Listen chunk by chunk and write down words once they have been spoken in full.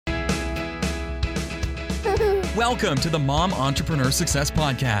Welcome to the Mom Entrepreneur Success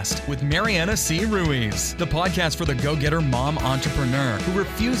Podcast with Mariana C. Ruiz, the podcast for the go-getter mom entrepreneur who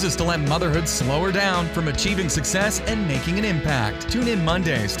refuses to let motherhood slow her down from achieving success and making an impact. Tune in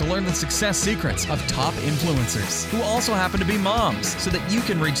Mondays to learn the success secrets of top influencers who also happen to be moms so that you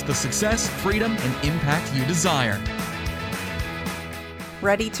can reach the success, freedom, and impact you desire.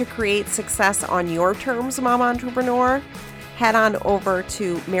 Ready to create success on your terms, mom entrepreneur? Head on over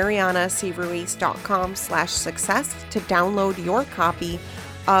to marianacruiz.com/success to download your copy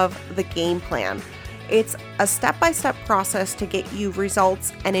of the game plan. It's a step-by-step process to get you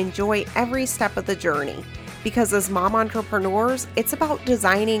results and enjoy every step of the journey. Because as mom entrepreneurs, it's about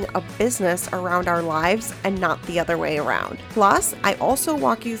designing a business around our lives and not the other way around. Plus, I also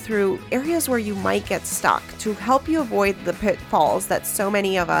walk you through areas where you might get stuck to help you avoid the pitfalls that so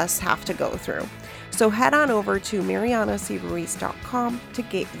many of us have to go through. So head on over to marianacruiz.com to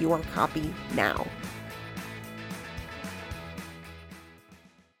get your copy now.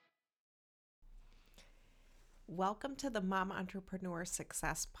 Welcome to the Mom Entrepreneur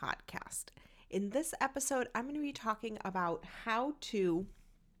Success Podcast. In this episode, I'm going to be talking about how to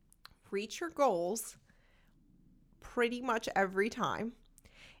reach your goals pretty much every time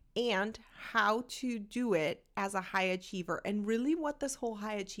and how to do it as a high achiever and really what this whole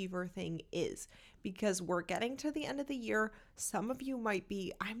high achiever thing is. Because we're getting to the end of the year. Some of you might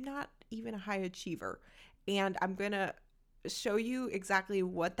be, I'm not even a high achiever. And I'm going to show you exactly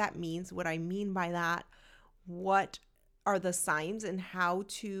what that means, what I mean by that, what are the signs and how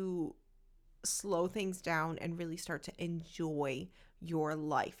to slow things down and really start to enjoy your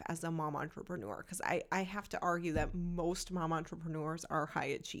life as a mom entrepreneur. Because I have to argue that most mom entrepreneurs are high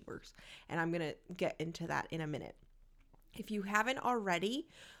achievers. And I'm going to get into that in a minute. If you haven't already,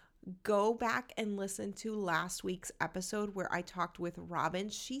 go back and listen to last week's episode where I talked with Robin.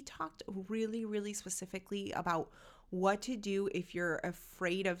 She talked really specifically about what to do if you're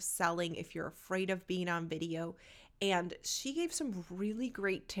afraid of selling, if you're afraid of being on video. And she gave some really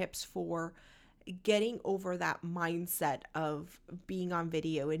great tips for getting over that mindset of being on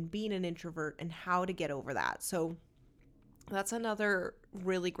video and being an introvert and how to get over that. So that's another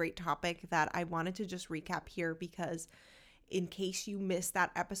really great topic that I wanted to just recap here because in case you missed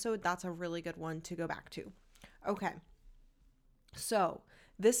that episode, that's a really good one to go back to. Okay, so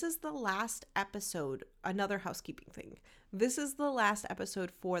this is the last episode, another housekeeping thing. This is the last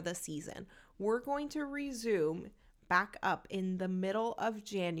episode for the season. We're going to resume back up in the middle of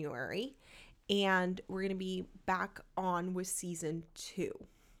January, and we're going to be back on with season 2.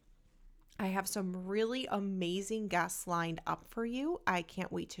 I have some really amazing guests lined up for you. I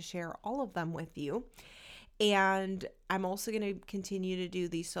can't wait to share all of them with you. And I'm also going to continue to do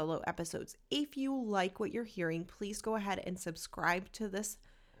these solo episodes. If you like what you're hearing, please go ahead and subscribe to this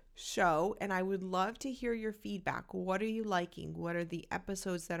show. And I would love to hear your feedback. What are you liking? What are the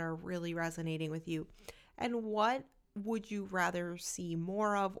episodes that are really resonating with you? And what would you rather see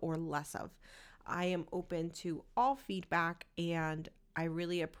more of or less of? I am open to all feedback and I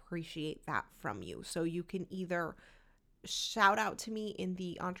really appreciate that from you. So you can either shout out to me in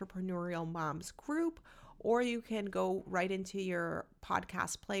the Entrepreneurial Moms group, or you can go right into your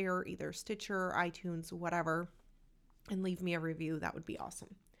podcast player, either Stitcher, iTunes, whatever, and leave me a review. That would be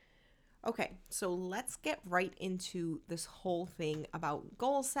awesome. Okay, so let's get right into this whole thing about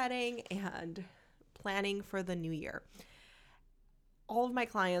goal setting and planning for the new year. All of my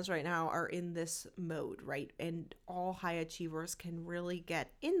clients right now are in this mode, right? And all high achievers can really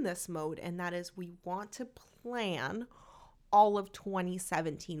get in this mode, and that is we want to plan all of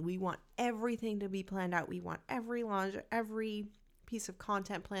 2017. We want everything to be planned out. We want every launch, every piece of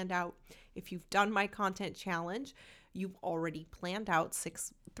content planned out. If you've done my content challenge, you've already planned out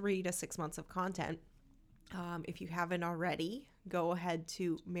 3 to 6 months of content. If you haven't already, go ahead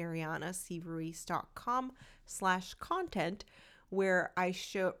to marianacruiz.com/content where I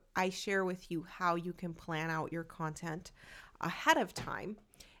share with you how you can plan out your content ahead of time.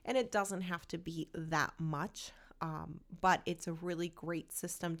 And it doesn't have to be that much. But it's a really great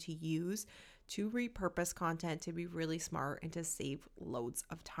system to use to repurpose content, to be really smart, and to save loads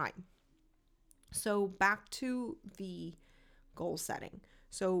of time. So back to the goal setting.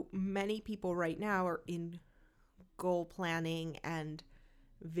 So many people right now are in goal planning and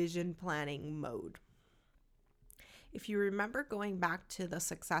vision planning mode. If you remember going back to the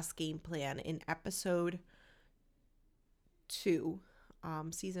success game plan in episode 2,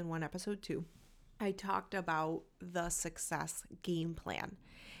 season 1, episode 2, I talked about the success game plan.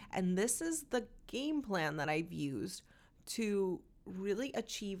 And this is the game plan that I've used to really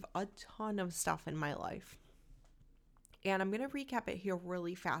achieve a ton of stuff in my life. And I'm going to recap it here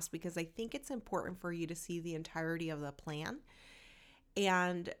really fast because I think it's important for you to see the entirety of the plan.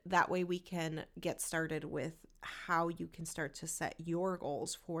 And that way we can get started with how you can start to set your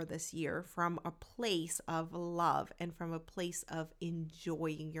goals for this year from a place of love and from a place of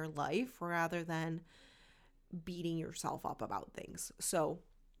enjoying your life rather than beating yourself up about things. So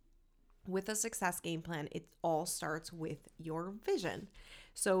with a success game plan, it all starts with your vision.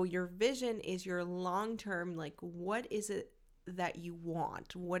 So your vision is your long-term, like, what is it that you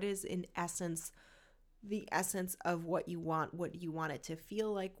want? What is in essence the essence of what you want? What do you want it to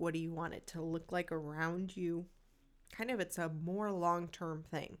feel like? What do you want it to look like around you? Kind of, it's a more long-term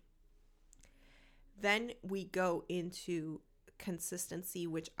thing. Then we go into consistency,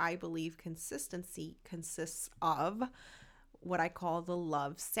 which I believe consistency consists of what I call the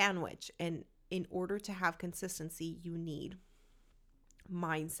love sandwich. And in order to have consistency, you need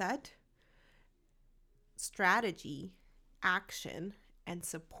mindset, strategy, action, and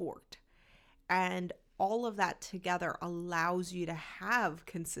support. And all of that together allows you to have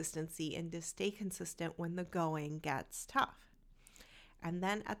consistency and to stay consistent when the going gets tough. And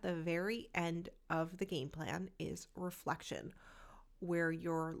then at the very end of the game plan is reflection, where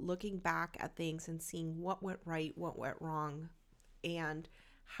you're looking back at things and seeing what went right, what went wrong, and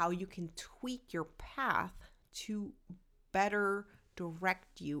how you can tweak your path to better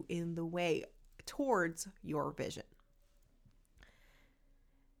direct you in the way towards your vision.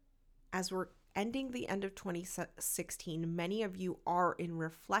 As we're ending the end of 2016, many of you are in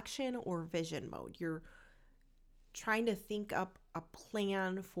reflection or vision mode. You're trying to think up a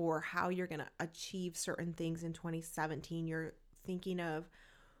plan for how you're going to achieve certain things in 2017. You're thinking of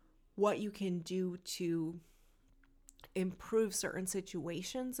what you can do to improve certain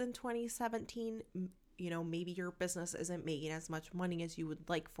situations in 2017. You know, maybe your business isn't making as much money as you would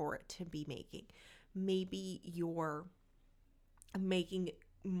like for it to be making. Maybe you're making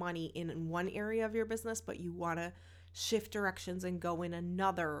money in one area of your business, but you want to shift directions and go in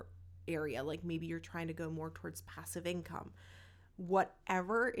another area. Like maybe you're trying to go more towards passive income.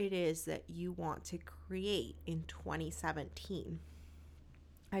 Whatever it is that you want to create in 2017,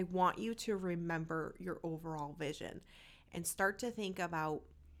 I want you to remember your overall vision and start to think about,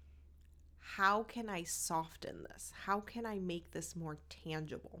 how can I soften this? How can I make this more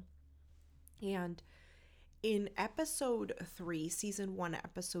tangible? And in episode 3, season 1,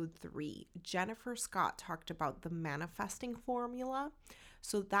 episode 3, Jennifer Scott talked about the manifesting formula.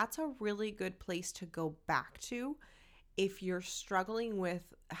 So that's a really good place to go back to if you're struggling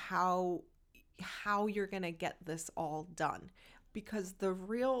with how you're going to get this all done. Because the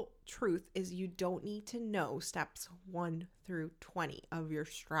real truth is you don't need to know steps 1 through 20 of your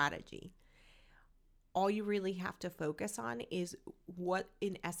strategy. All you really have to focus on is what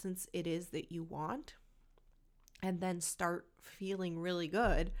in essence it is that you want, and then start feeling really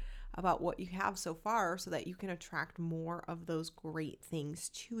good about what you have so far so that you can attract more of those great things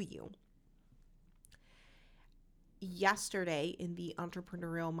to you. Yesterday in the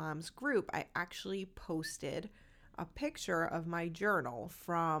Entrepreneurial Moms group, I actually posted a picture of my journal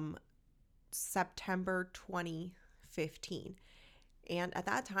from September 2015. And at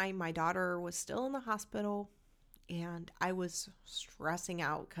that time, my daughter was still in the hospital and I was stressing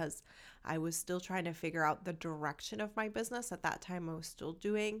out because I was still trying to figure out the direction of my business. At that time, I was still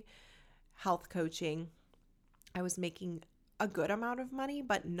doing health coaching. I was making a good amount of money,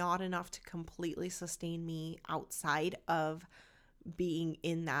 but not enough to completely sustain me outside of being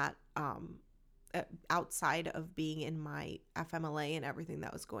in that, outside of being in my FMLA and everything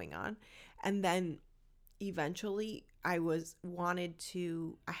that was going on. And then eventually I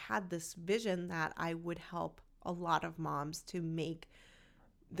had this vision that I would help a lot of moms to make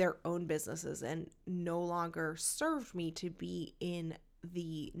their own businesses, and no longer served me to be in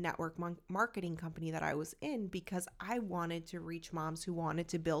the network marketing company that I was in, because I wanted to reach moms who wanted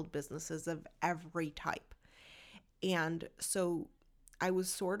to build businesses of every type. And so I was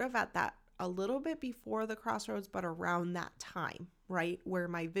sort of at that a little bit before the crossroads, but around that time, right, where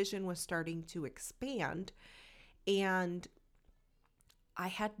my vision was starting to expand, and I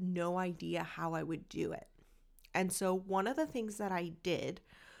had no idea how I would do it. And so one of the things that I did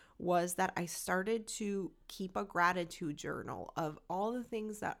was that I started to keep a gratitude journal of all the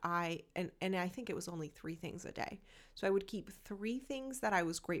things that and I think it was only 3 things a day. So I would keep 3 things that I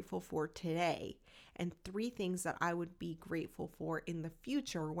was grateful for today and 3 things that I would be grateful for in the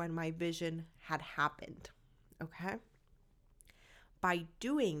future when my vision had happened. Okay. By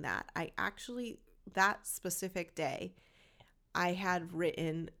doing that, that specific day, I had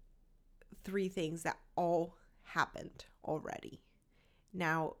written 3 things that all happened already.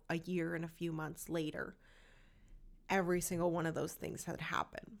 Now, a year and a few months later. every single one of those things had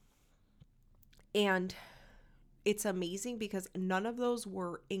happened. And it's amazing because none of those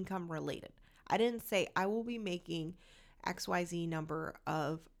were income related. I didn't say I will be making XYZ number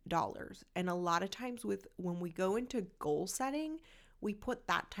of dollars. And a lot of times when we go into goal setting, we put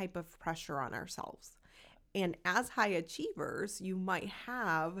that type of pressure on ourselves. And as high achievers, you might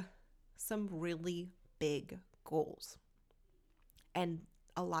have some really big goals. And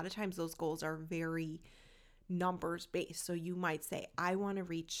a lot of times those goals are very numbers based. So you might say, I want to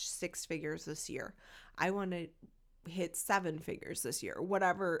reach 6 figures this year. I want to hit 7 figures this year,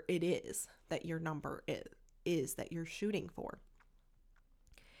 whatever it is that your number is that you're shooting for.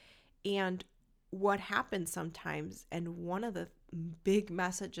 And what happens sometimes, and one of the big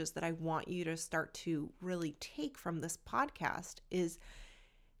messages that I want you to start to really take from this podcast is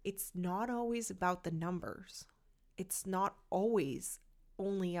it's not always about the numbers. It's not always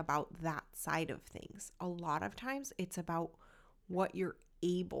only about that side of things. A lot of times it's about what you're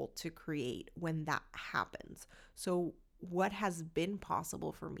able to create when that happens. So what has been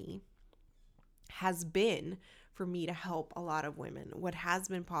possible for me has been for me to help a lot of women. What has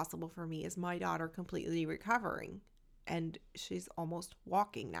been possible for me is my daughter completely recovering, and she's almost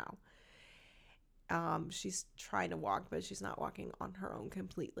walking now. She's trying to walk, but she's not walking on her own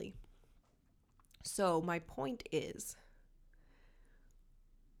completely. So my point is,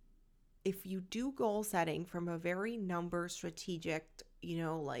 if you do goal setting from a very number strategic,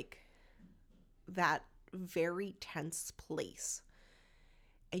 like that very tense place,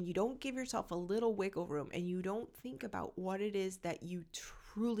 and you don't give yourself a little wiggle room, and you don't think about what it is that you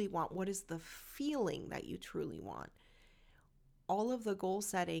truly want, what is the feeling that you truly want, all of the goal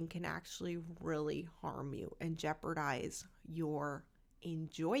setting can actually really harm you and jeopardize your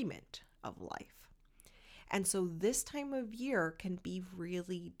enjoyment of life. And so this time of year can be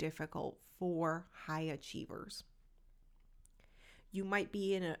really difficult for high achievers. You might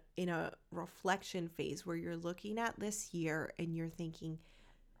be in a reflection phase where you're looking at this year and you're thinking,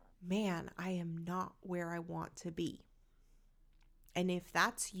 man, I am not where I want to be. And if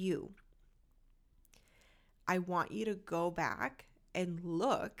that's you, I want you to go back and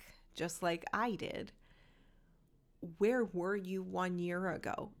look, just like I did, where were you 1 year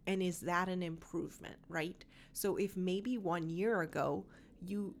ago? And is that an improvement, right? So if maybe 1 year ago,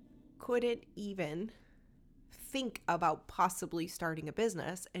 you couldn't even think about possibly starting a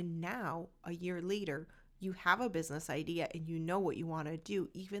business, and now a year later, you have a business idea and you know what you want to do,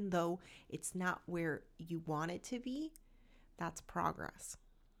 even though it's not where you want it to be, that's progress.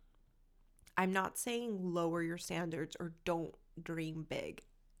 I'm not saying lower your standards or don't dream big.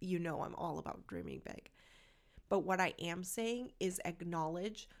 You know I'm all about dreaming big. But what I am saying is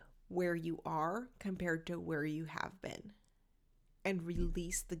acknowledge where you are compared to where you have been, and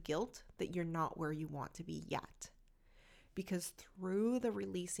release the guilt that you're not where you want to be yet. Because through the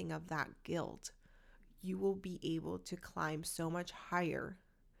releasing of that guilt, you will be able to climb so much higher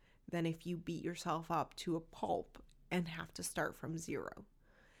than if you beat yourself up to a pulp and have to start from zero.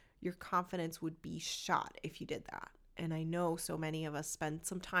 Your confidence would be shot if you did that. And I know so many of us spend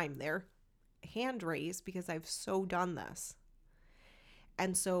some time there. Hand raised, because I've so done this.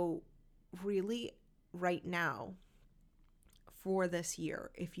 And so really right now, for this year,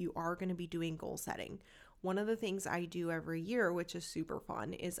 if you are going to be doing goal setting, one of the things I do every year, which is super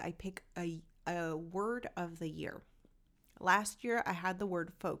fun, is I pick a word of the year. Last year, I had the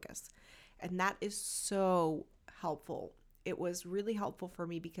word focus, and that is so helpful. It was really helpful for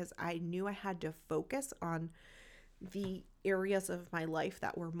me because I knew I had to focus on the areas of my life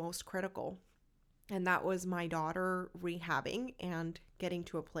that were most critical. And that was my daughter rehabbing and getting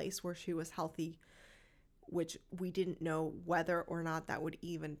to a place where she was healthy, which we didn't know whether or not that would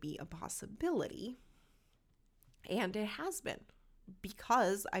even be a possibility. And it has been,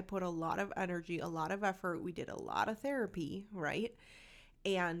 because I put a lot of energy, a lot of effort. We did a lot of therapy, right?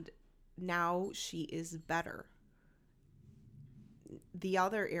 And now she is better. The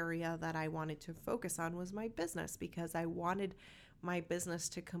other area that I wanted to focus on was my business, because I wanted my business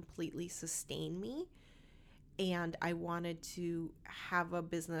to completely sustain me. And I wanted to have a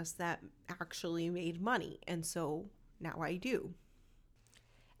business that actually made money. And so now I do.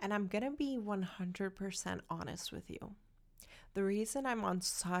 And I'm going to be 100% honest with you. The reason I'm on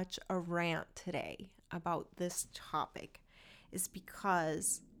such a rant today about this topic is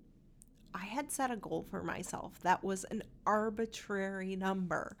because I had set a goal for myself that was an arbitrary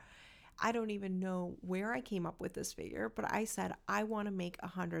number. I don't even know where I came up with this figure, but I said I want to make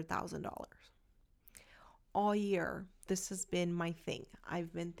 $100,000. All year, this has been my thing.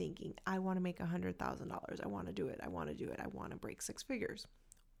 I've been thinking, I want to make $100,000. I want to do it. I want to do it. I want to break 6 figures.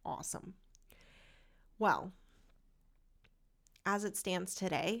 Awesome. Well, As it stands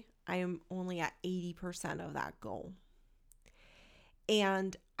today, I am only at 80% of that goal.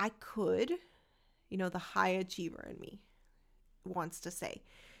 And I could, the high achiever in me wants to say,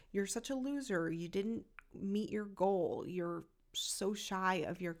 you're such a loser. You didn't meet your goal. You're so shy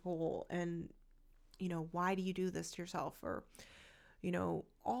of your goal. And, why do you do this to yourself? Or,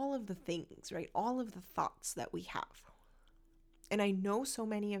 all of the things, right? All of the thoughts that we have. And I know so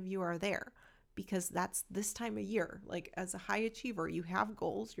many of you are there because that's this time of year. Like, as a high achiever, you have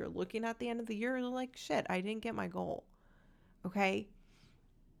goals. You're looking at the end of the year, you're like, shit, I didn't get my goal. Okay?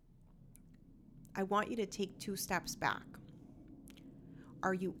 I want you to take 2 steps back.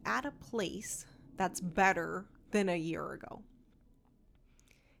 Are you at a place that's better than a year ago?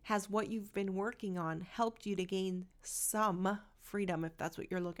 Has what you've been working on helped you to gain some freedom if that's what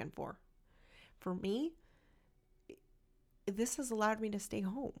you're looking for? For me, this has allowed me to stay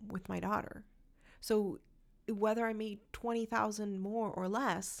home with my daughter. So whether I made 20,000 more or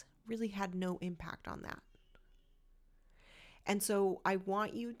less really had no impact on that. And so I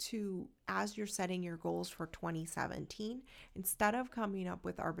want you to, as you're setting your goals for 2017, instead of coming up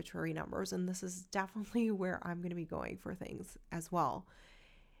with arbitrary numbers, and this is definitely where I'm going to be going for things as well,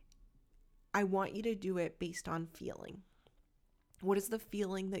 I want you to do it based on feeling. What is the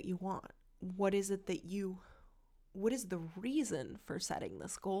feeling that you want? What is the reason for setting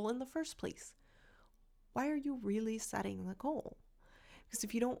this goal in the first place? Why are you really setting the goal? Because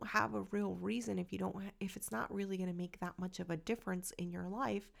if you don't have a real reason, if it's not really going to make that much of a difference in your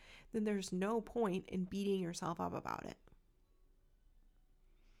life, then there's no point in beating yourself up about it.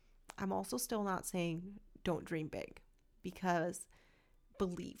 I'm also still not saying don't dream big, because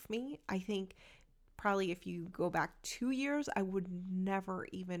believe me, I think probably if you go back 2 years, I would never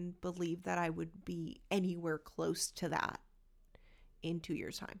even believe that I would be anywhere close to that in 2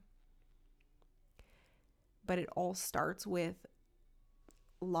 years' time. But it all starts with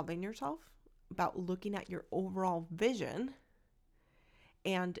loving yourself, about looking at your overall vision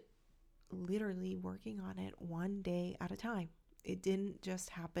and literally working on it one day at a time. It didn't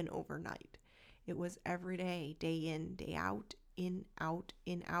just happen overnight. It was every day, day in, day out, in, out,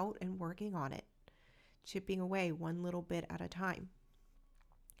 in, out, and working on it, chipping away one little bit at a time.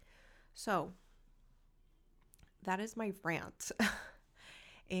 So that is my rant.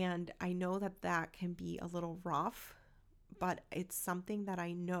 And I know that can be a little rough, but it's something that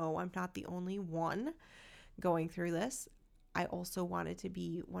I know I'm not the only one going through this. I also wanted to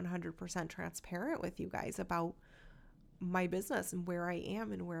be 100% transparent with you guys about my business and where I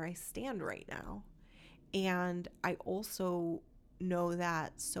am and where I stand right now. And I also know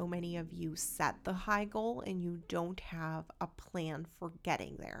that so many of you set the high goal and you don't have a plan for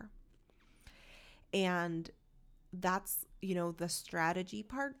getting there. And that's, the strategy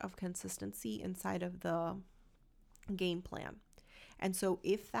part of consistency inside of the game plan. And so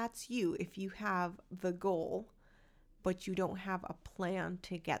if that's you, if you have the goal, but you don't have a plan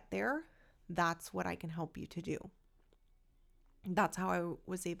to get there, that's what I can help you to do. That's how I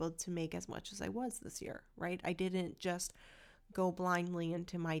was able to make as much as I was this year, right? I didn't just go blindly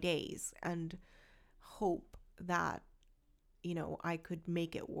into my days and hope that, I could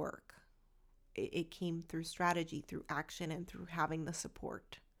make it work. It came through strategy, through action, and through having the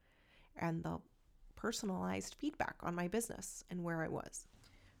support and the personalized feedback on my business and where I was.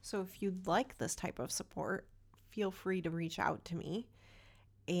 So if you'd like this type of support, feel free to reach out to me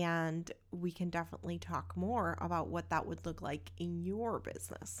and we can definitely talk more about what that would look like in your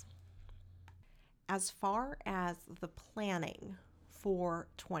business. As far as the planning for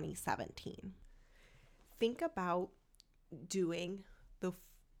 2017, think about doing the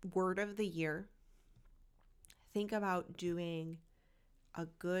word of the year. Think about doing a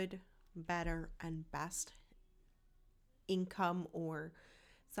good, better, and best income or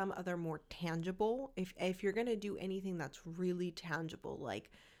some other more tangible. If you're going to do anything that's really tangible,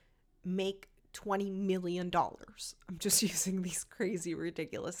 like make $20 million. I'm just using these crazy,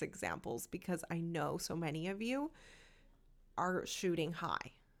 ridiculous examples because I know so many of you are shooting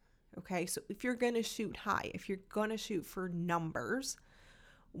high. Okay, so if you're going to shoot high, if you're going to shoot for numbers,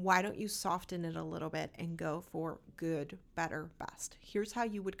 why don't you soften it a little bit and go for good, better, best? Here's how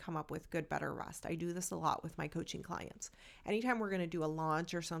you would come up with good, better, best. I do this a lot with my coaching clients. Anytime we're going to do a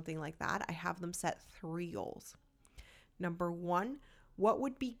launch or something like that, I have them set 3 goals. Number 1, what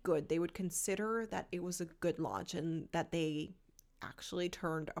would be good? They would consider that it was a good launch and that they actually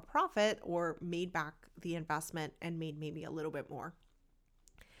turned a profit or made back the investment and made maybe a little bit more.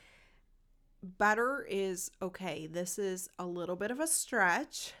 Better is, okay, this is a little bit of a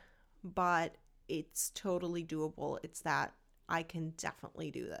stretch, but it's totally doable. It's that I can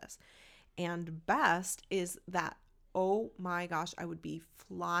definitely do this. And best is that oh my gosh, I would be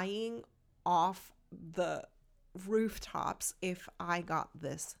flying off the rooftops if I got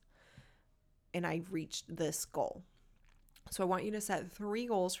this and I reached this goal. So I want you to set 3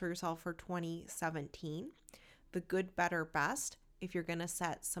 goals for yourself for 2017. The good, better, best, if you're going to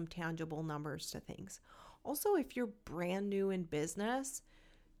set some tangible numbers to things. Also, if you're brand new in business,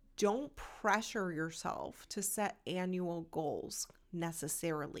 don't pressure yourself to set annual goals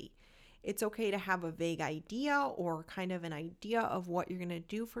necessarily. It's okay to have a vague idea or kind of an idea of what you're going to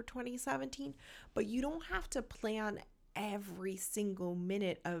do for 2017, but you don't have to plan every single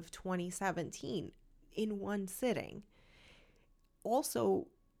minute of 2017 in one sitting. Also,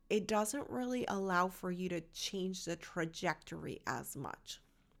 it doesn't really allow for you to change the trajectory as much.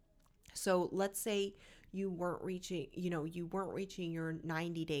 So let's say you weren't reaching your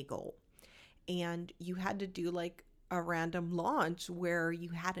 90-day goal and you had to do like a random launch where you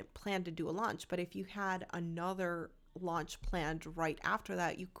hadn't planned to do a launch. But if you had another launch planned right after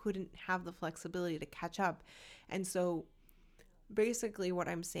that, you couldn't have the flexibility to catch up. And so basically what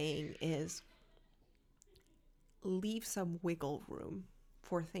I'm saying is leave some wiggle room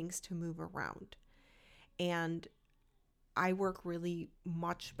for things to move around. And I work really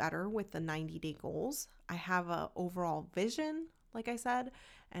much better with the 90-day goals. I have a overall vision, like I said,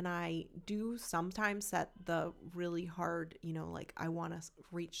 and I do sometimes set the really hard, like I want to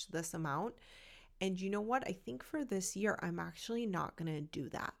reach this amount. And you know what? I think for this year, I'm actually not going to do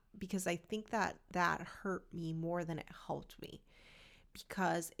that because I think that hurt me more than it helped me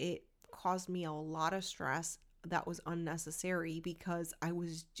because it caused me a lot of stress that was unnecessary because I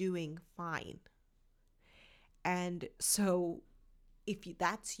was doing fine. And so if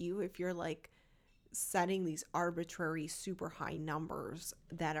you're like setting these arbitrary super high numbers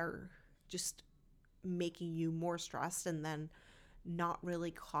that are just making you more stressed and then not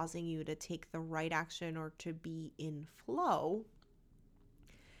really causing you to take the right action or to be in flow,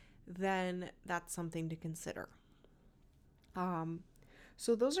 then that's something to consider.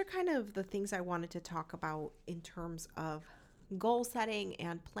 So those are kind of the things I wanted to talk about in terms of goal setting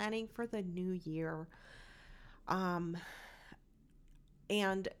and planning for the new year. And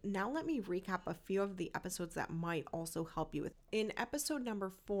now let me recap a few of the episodes that might also help you with. In episode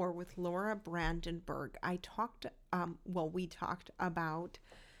number 4 with Laura Brandenburg, we talked about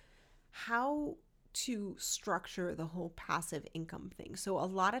how to structure the whole passive income thing. So a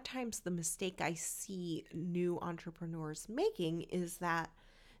lot of times the mistake I see new entrepreneurs making is that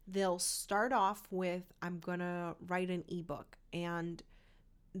they'll start off with, I'm going to write an ebook, and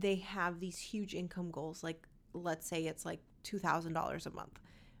they have these huge income goals. Like, let's say it's like $2,000 a month.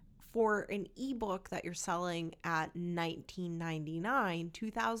 For an ebook that you're selling at $19.99,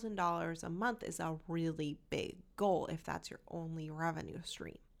 $2,000 a month is a really big goal if that's your only revenue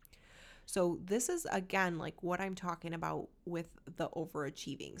stream. So this is, again, like what I'm talking about with the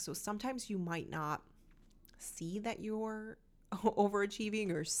overachieving. So sometimes you might not see that you're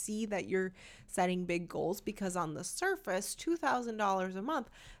overachieving or see that you're setting big goals because on the surface, $2,000 a month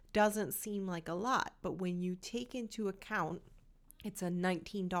doesn't seem like a lot. But when you take into account it's a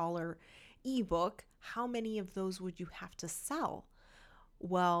 $19 ebook, how many of those would you have to sell?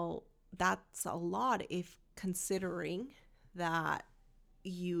 Well, that's a lot if considering that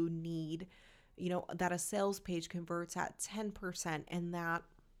you need, that a sales page converts at 10% and that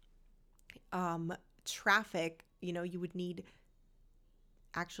traffic, you would need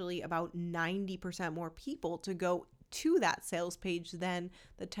actually about 90% more people to go to that sales page than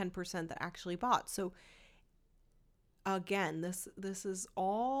the 10% that actually bought. So again, this is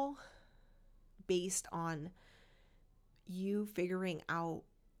all based on you figuring out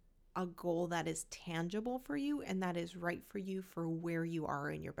a goal that is tangible for you and that is right for you for where you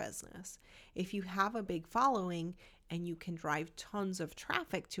are in your business. If you have a big following and you can drive tons of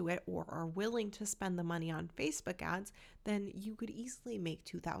traffic to it or are willing to spend the money on Facebook ads, then you could easily make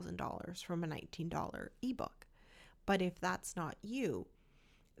 $2,000 from a $19 ebook. But if that's not you,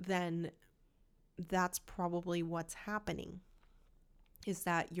 then that's probably what's happening, is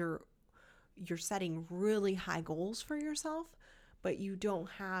that you're setting really high goals for yourself, but you don't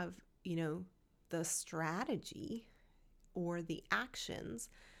have, the strategy or the actions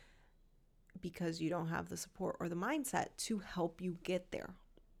because you don't have the support or the mindset to help you get there,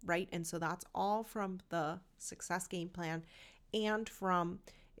 right? And so that's all from the success game plan and from,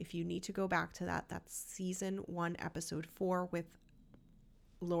 if you need to go back to that, that's season 1, episode 4 with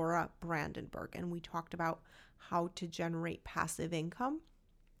Laura Brandenburg. And we talked about how to generate passive income.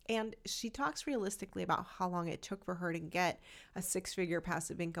 And she talks realistically about how long it took for her to get a 6-figure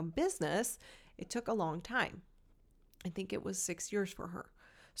passive income business. It took a long time. I think it was 6 years for her.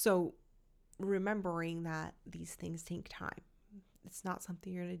 So remembering that these things take time. It's not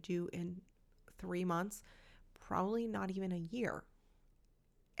something you're going to do in 3 months, probably not even a year.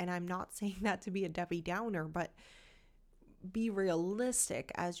 And I'm not saying that to be a Debbie Downer, but be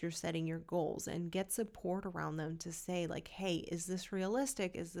realistic as you're setting your goals and get support around them to say like, hey, is this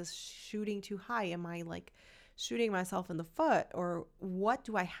realistic? Is this shooting too high? Am I like shooting myself in the foot? Or what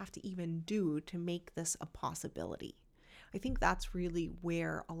do I have to even do to make this a possibility? I think that's really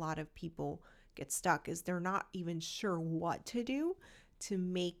where a lot of people get stuck, is they're not even sure what to do to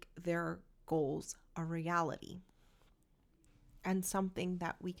make their goals a reality and something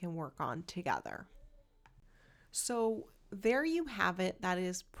that we can work on together. So there you have it. That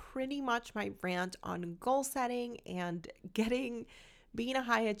is pretty much my rant on goal setting and being a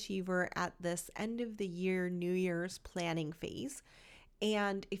high achiever at this end of the year, New Year's planning phase.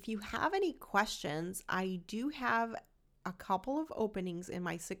 And if you have any questions, I do have a couple of openings in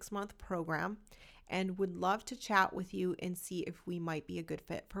my 6-month program and would love to chat with you and see if we might be a good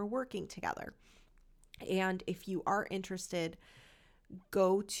fit for working together. And if you are interested,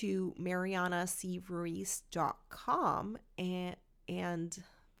 go to marianacruiz.com and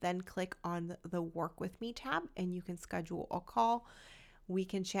then click on the Work With Me tab and you can schedule a call. We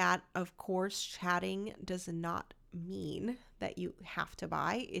can chat. Of course, chatting does not mean that you have to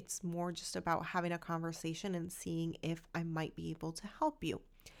buy. It's more just about having a conversation and seeing if I might be able to help you.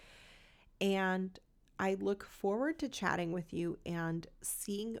 And I look forward to chatting with you and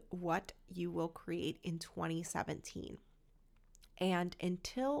seeing what you will create in 2017. And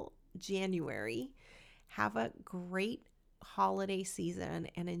until January, have a great holiday season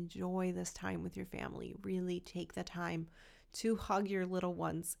and enjoy this time with your family. Really take the time to hug your little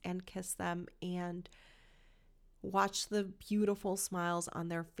ones and kiss them and watch the beautiful smiles on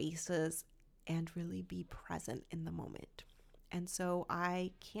their faces and really be present in the moment. And so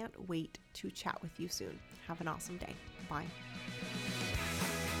I can't wait to chat with you soon. Have an awesome day. Bye.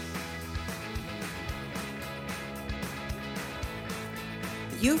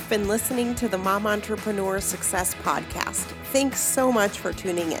 You've been listening to the Mom Entrepreneur Success Podcast. Thanks so much for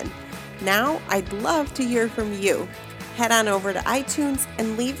tuning in. Now, I'd love to hear from you. Head on over to iTunes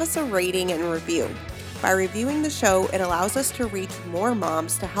and leave us a rating and review. By reviewing the show, it allows us to reach more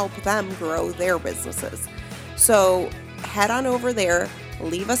moms to help them grow their businesses. So head on over there,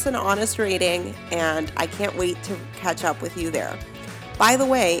 leave us an honest rating, and I can't wait to catch up with you there. By the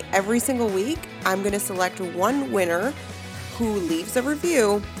way, every single week, I'm going to select one winner who leaves a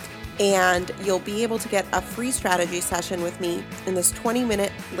review, and you'll be able to get a free strategy session with me. In this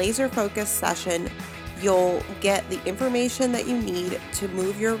 20-minute laser-focused session, you'll get the information that you need to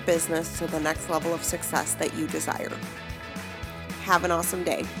move your business to the next level of success that you desire. Have an awesome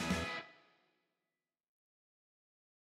day.